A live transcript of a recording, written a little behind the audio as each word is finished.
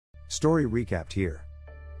Story recapped here.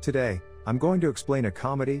 Today, I'm going to explain a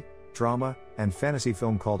comedy, drama, and fantasy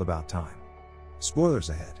film called About Time. Spoilers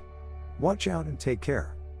ahead. Watch out and take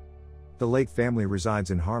care. The Lake family resides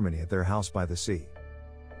in harmony at their house by the sea.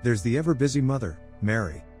 There's the ever-busy mother,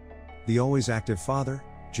 Mary. The always active father,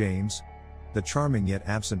 James. The charming yet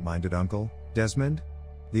absent-minded uncle, Desmond.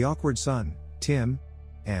 The awkward son, Tim.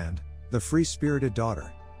 And the free-spirited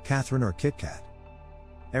daughter, Catherine or Kit Kat.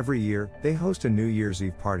 Every year, they host a New Year's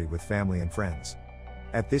Eve party with family and friends.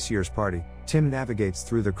 At this year's party, Tim navigates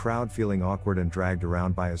through the crowd feeling awkward and dragged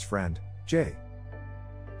around by his friend, Jay.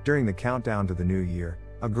 During the countdown to the new year,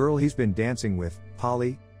 a girl he's been dancing with,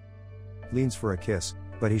 Polly, leans for a kiss,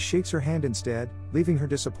 but he shakes her hand instead, leaving her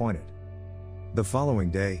disappointed. The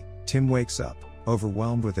following day, Tim wakes up,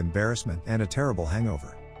 overwhelmed with embarrassment and a terrible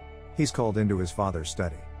hangover. He's called into his father's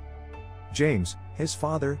study. James, his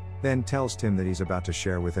father, then tells Tim that he's about to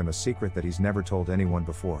share with him a secret that he's never told anyone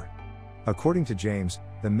before. According to James,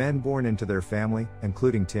 the men born into their family,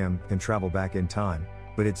 including Tim, can travel back in time,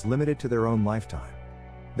 but it's limited to their own lifetime.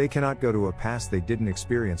 They cannot go to a past they didn't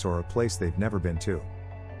experience or a place they've never been to.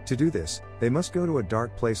 To do this, they must go to a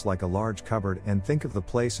dark place like a large cupboard and think of the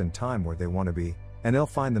place and time where they want to be, and they'll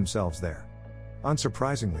find themselves there.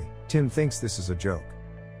 Unsurprisingly, Tim thinks this is a joke.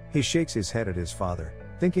 He shakes his head at his father,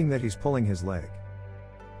 thinking that he's pulling his leg.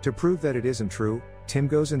 To prove that it isn't true, Tim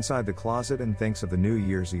goes inside the closet and thinks of the New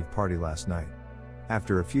Year's Eve party last night.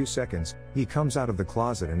 After a few seconds, he comes out of the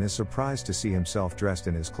closet and is surprised to see himself dressed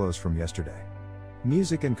in his clothes from yesterday.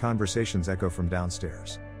 Music and conversations echo from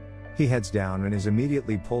downstairs. He heads down and is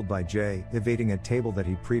immediately pulled by Jay, evading a table that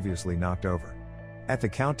he previously knocked over. At the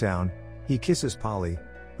countdown, he kisses Polly,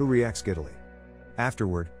 who reacts giddily.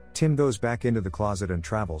 Afterward, Tim goes back into the closet and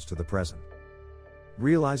travels to the present.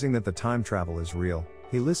 Realizing that the time travel is real,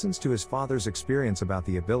 he listens to his father's experience about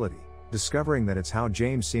the ability, discovering that it's how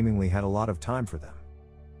James seemingly had a lot of time for them.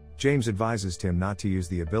 James advises Tim not to use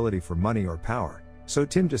the ability for money or power, so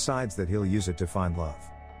Tim decides that he'll use it to find love.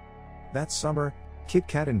 That summer, Kit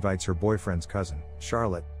Kat invites her boyfriend's cousin,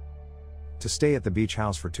 Charlotte, to stay at the beach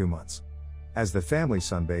house for 2 months. As the family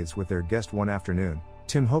sunbathes with their guest one afternoon,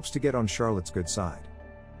 Tim hopes to get on Charlotte's good side.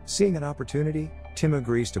 Seeing an opportunity, Tim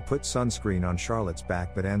agrees to put sunscreen on Charlotte's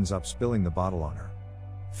back but ends up spilling the bottle on her.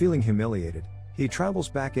 Feeling humiliated, he travels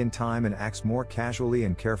back in time and acts more casually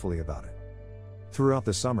and carefully about it. Throughout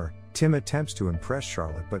the summer, Tim attempts to impress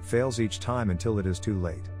Charlotte but fails each time until it is too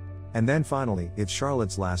late. And then finally, it's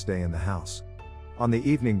Charlotte's last day in the house. On the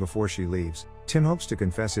evening before she leaves, Tim hopes to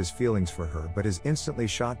confess his feelings for her but is instantly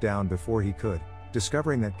shot down before he could,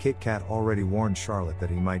 discovering that Kit Kat already warned Charlotte that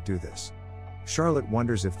he might do this. Charlotte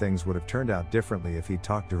wonders if things would have turned out differently if he'd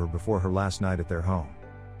talked to her before her last night at their home.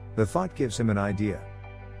 The thought gives him an idea.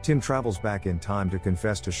 Tim travels back in time to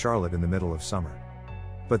confess to Charlotte in the middle of summer.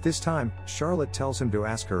 But this time, Charlotte tells him to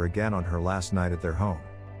ask her again on her last night at their home.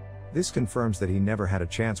 This confirms that he never had a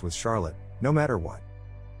chance with Charlotte, no matter what.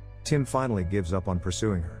 Tim finally gives up on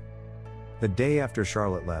pursuing her. The day after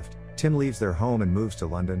Charlotte left, Tim leaves their home and moves to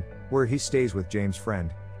London, where he stays with James'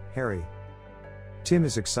 friend, Harry. Tim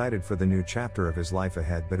is excited for the new chapter of his life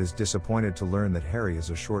ahead but is disappointed to learn that Harry is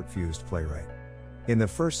a short-fused playwright. In the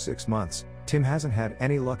first 6 months, Tim hasn't had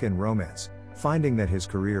any luck in romance, finding that his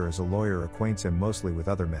career as a lawyer acquaints him mostly with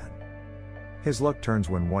other men. His luck turns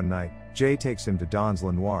when one night, Jay takes him to Don's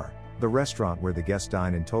Le Noir, the restaurant where the guests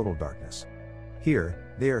dine in total darkness.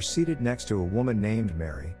 Here, they are seated next to a woman named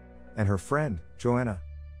Mary, and her friend, Joanna.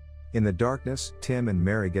 In the darkness, Tim and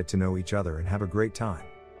Mary get to know each other and have a great time.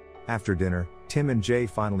 After dinner, Tim and Jay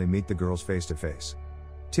finally meet the girls face to face.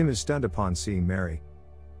 Tim is stunned upon seeing Mary,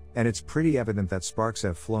 and it's pretty evident that sparks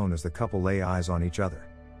have flown as the couple lay eyes on each other.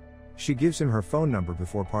 She gives him her phone number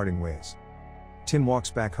before parting ways. Tim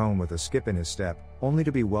walks back home with a skip in his step, only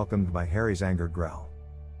to be welcomed by Harry's angered growl.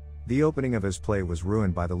 The opening of his play was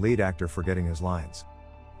ruined by the lead actor forgetting his lines.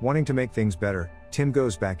 Wanting to make things better, Tim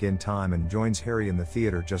goes back in time and joins Harry in the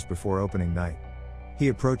theater just before opening night. He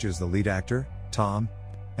approaches the lead actor, Tom,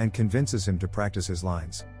 and convinces him to practice his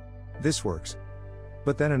lines. This works.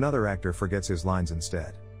 But then another actor forgets his lines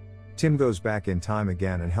instead. Tim goes back in time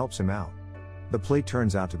again and helps him out. The play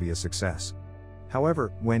turns out to be a success.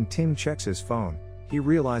 However, when Tim checks his phone, he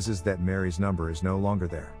realizes that Mary's number is no longer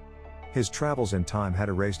there. His travels in time had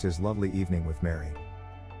erased his lovely evening with Mary.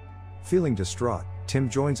 Feeling distraught, Tim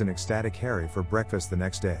joins an ecstatic Harry for breakfast the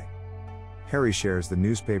next day. Harry shares the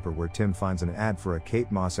newspaper where Tim finds an ad for a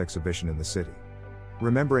Kate Moss exhibition in the city.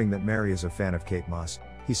 Remembering that Mary is a fan of Kate Moss,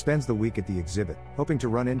 he spends the week at the exhibit, hoping to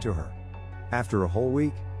run into her. After a whole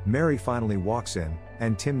week, Mary finally walks in,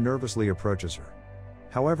 and Tim nervously approaches her.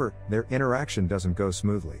 However, their interaction doesn't go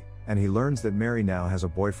smoothly, and he learns that Mary now has a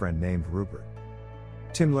boyfriend named Rupert.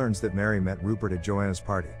 Tim learns that Mary met Rupert at Joanna's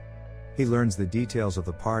party. He learns the details of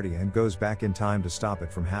the party and goes back in time to stop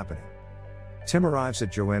it from happening. Tim arrives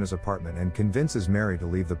at Joanna's apartment and convinces Mary to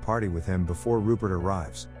leave the party with him before Rupert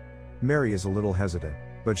arrives. Mary is a little hesitant,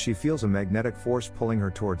 but she feels a magnetic force pulling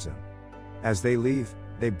her towards him. As they leave,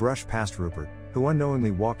 they brush past Rupert, who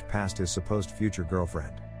unknowingly walked past his supposed future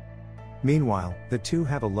girlfriend. Meanwhile, the two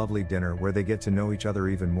have a lovely dinner where they get to know each other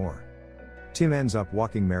even more. Tim ends up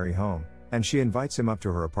walking Mary home, and she invites him up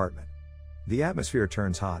to her apartment. The atmosphere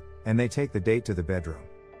turns hot, and they take the date to the bedroom.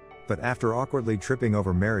 But after awkwardly tripping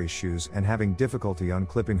over Mary's shoes and having difficulty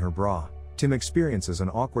unclipping her bra, Tim experiences an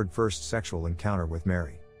awkward first sexual encounter with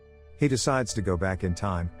Mary. He decides to go back in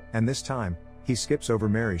time, and this time, he skips over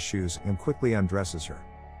Mary's shoes and quickly undresses her.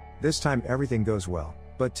 This time everything goes well,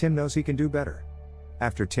 but Tim knows he can do better.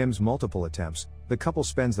 After Tim's multiple attempts, the couple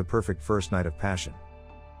spends the perfect first night of passion.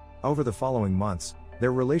 Over the following months,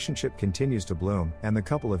 their relationship continues to bloom, and the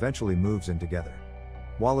couple eventually moves in together.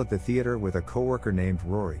 While at the theater with a coworker named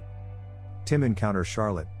Rory, Tim encounters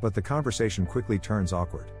Charlotte, but the conversation quickly turns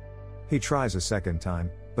awkward. He tries a second time,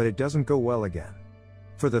 but it doesn't go well again.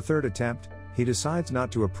 For the third attempt, he decides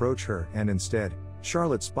not to approach her, and instead,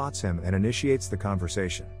 Charlotte spots him and initiates the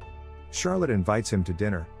conversation. Charlotte invites him to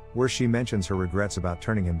dinner, where she mentions her regrets about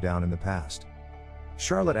turning him down in the past.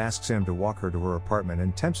 Charlotte asks him to walk her to her apartment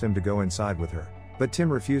and tempts him to go inside with her, but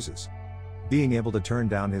Tim refuses. Being able to turn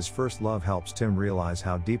down his first love helps Tim realize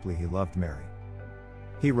how deeply he loved Mary.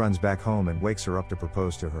 He runs back home and wakes her up to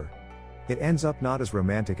propose to her. It ends up not as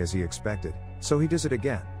romantic as he expected, so he does it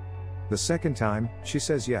again. The second time, she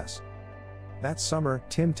says yes. That summer,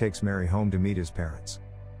 Tim takes Mary home to meet his parents.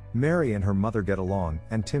 Mary and her mother get along,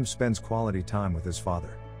 and Tim spends quality time with his father.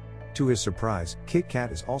 To his surprise, Kit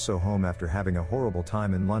Kat is also home after having a horrible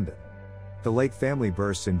time in London. The Lake family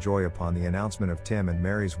bursts in joy upon the announcement of Tim and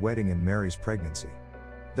Mary's wedding and Mary's pregnancy.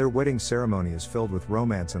 Their wedding ceremony is filled with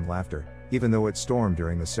romance and laughter, even though it stormed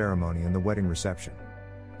during the ceremony and the wedding reception.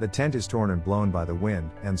 The tent is torn and blown by the wind,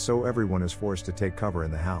 and so everyone is forced to take cover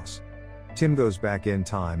in the house. Tim goes back in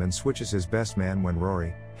time and switches his best man when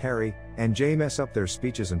Rory, Harry, and Jay mess up their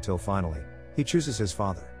speeches until finally, he chooses his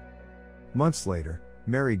father. Months later,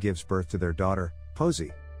 Mary gives birth to their daughter,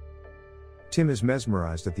 Posey. Tim is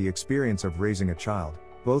mesmerized at the experience of raising a child,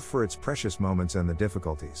 both for its precious moments and the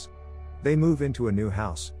difficulties. They move into a new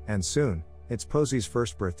house, and soon, it's Posey's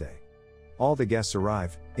first birthday. All the guests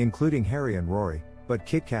arrive, including Harry and Rory, but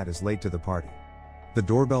Kit Kat is late to the party. The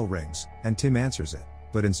doorbell rings, and Tim answers it,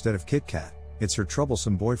 but instead of Kit Kat, it's her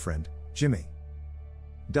troublesome boyfriend, Jimmy.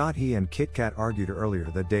 He and Kit Kat argued earlier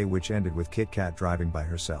that day, which ended with Kit Kat driving by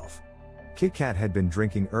herself. Kit Kat had been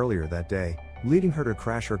drinking earlier that day, leading her to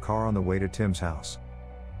crash her car on the way to Tim's house.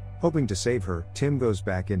 Hoping to save her, Tim goes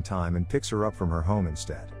back in time and picks her up from her home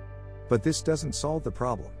instead. But this doesn't solve the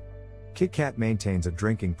problem. Kit Kat maintains a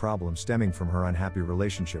drinking problem stemming from her unhappy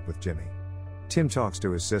relationship with Jimmy. Tim talks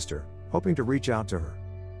to his sister, hoping to reach out to her.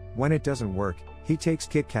 When it doesn't work, he takes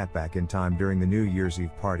Kit Kat back in time during the New Year's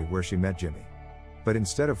Eve party where she met Jimmy. But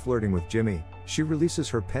instead of flirting with Jimmy, she releases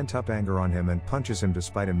her pent-up anger on him and punches him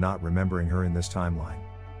despite him not remembering her in this timeline.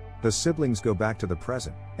 The siblings go back to the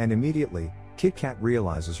present, and immediately, Kit Kat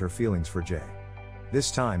realizes her feelings for Jay.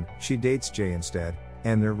 This time, she dates Jay instead,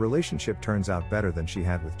 and their relationship turns out better than she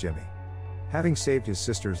had with Jimmy. Having saved his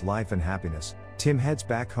sister's life and happiness, Tim heads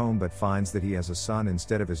back home but finds that he has a son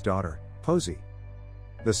instead of his daughter, Posey.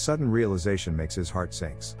 The sudden realization makes his heart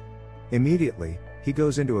sinks. Immediately, he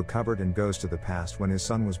goes into a cupboard and goes to the past when his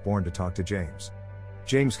son was born to talk to James.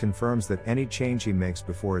 James confirms that any change he makes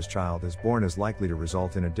before his child is born is likely to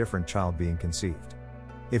result in a different child being conceived.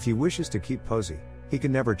 If he wishes to keep Posey, he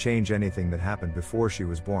can never change anything that happened before she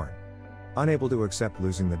was born. Unable to accept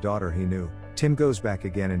losing the daughter he knew, Tim goes back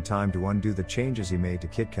again in time to undo the changes he made to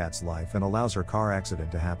Kit Kat's life and allows her car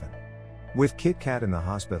accident to happen. With Kit Kat in the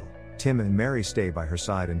hospital, Tim and Mary stay by her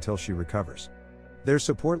side until she recovers. Their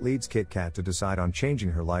support leads Kit Kat to decide on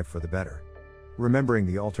changing her life for the better. Remembering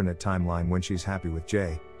the alternate timeline when she's happy with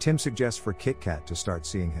Jay, Tim suggests for Kit Kat to start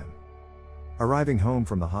seeing him. Arriving home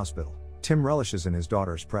from the hospital, Tim relishes in his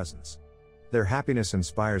daughter's presence. Their happiness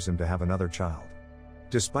inspires him to have another child.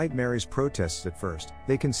 Despite Mary's protests at first,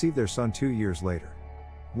 they conceive their son 2 years later.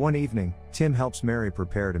 One evening, Tim helps Mary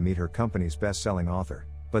prepare to meet her company's best-selling author,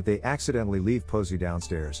 but they accidentally leave Posey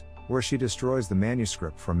downstairs, where she destroys the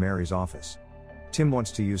manuscript from Mary's office. Tim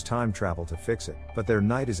wants to use time travel to fix it, but their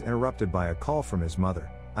night is interrupted by a call from his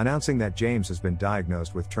mother, announcing that James has been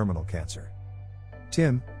diagnosed with terminal cancer.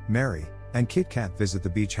 Tim, Mary, and Kit Kat visit the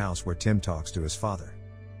beach house where Tim talks to his father.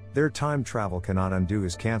 Their time travel cannot undo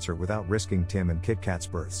his cancer without risking Tim and Kit Kat's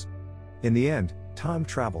births. In the end, time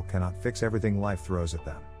travel cannot fix everything life throws at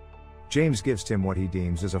them. James gives Tim what he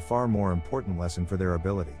deems is a far more important lesson for their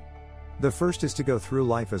ability. The first is to go through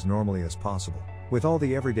life as normally as possible, with all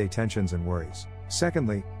the everyday tensions and worries.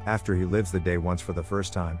 Secondly, after he lives the day once for the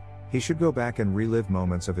first time, he should go back and relive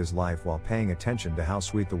moments of his life while paying attention to how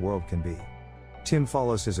sweet the world can be. Tim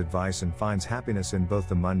follows his advice and finds happiness in both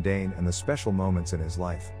the mundane and the special moments in his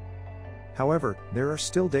life. However, there are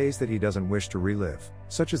still days that he doesn't wish to relive,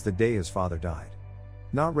 such as the day his father died.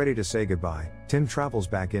 Not ready to say goodbye, Tim travels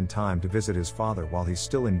back in time to visit his father while he's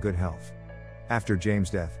still in good health. After James'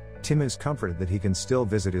 death, Tim is comforted that he can still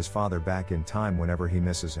visit his father back in time whenever he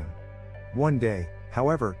misses him. One day,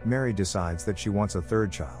 however, Mary decides that she wants a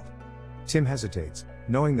third child. Tim hesitates,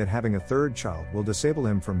 knowing that having a third child will disable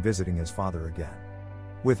him from visiting his father again.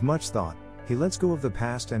 With much thought, he lets go of the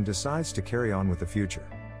past and decides to carry on with the future.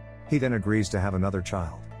 He then agrees to have another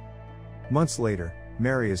child. Months later,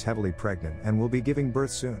 Mary is heavily pregnant and will be giving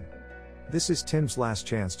birth soon. This is Tim's last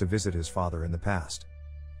chance to visit his father in the past.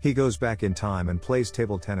 He goes back in time and plays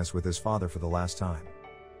table tennis with his father for the last time.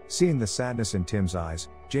 Seeing the sadness in Tim's eyes,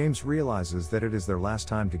 James realizes that it is their last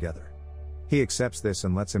time together. He accepts this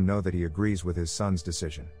and lets him know that he agrees with his son's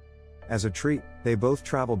decision. As a treat, they both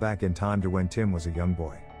travel back in time to when Tim was a young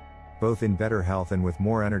boy. Both in better health and with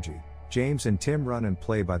more energy, James and Tim run and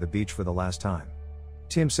play by the beach for the last time.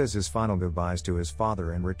 Tim says his final goodbyes to his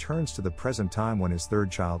father and returns to the present time when his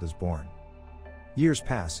third child is born. Years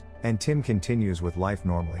pass, and Tim continues with life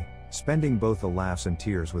normally, spending both the laughs and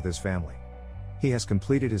tears with his family. He has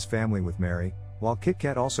completed his family with Mary, while Kit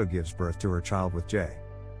Kat also gives birth to her child with Jay.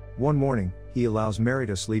 One morning, he allows Mary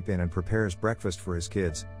to sleep in and prepares breakfast for his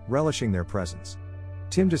kids, relishing their presence.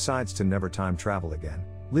 Tim decides to never time travel again,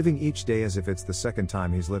 living each day as if it's the second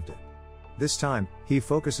time he's lived it. This time, he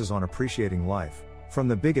focuses on appreciating life, from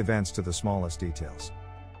the big events to the smallest details.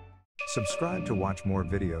 Subscribe to watch more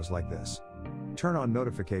videos like this. Turn on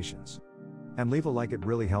notifications. And leave a like, it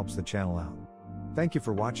really helps the channel out. Thank you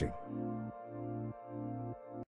for watching.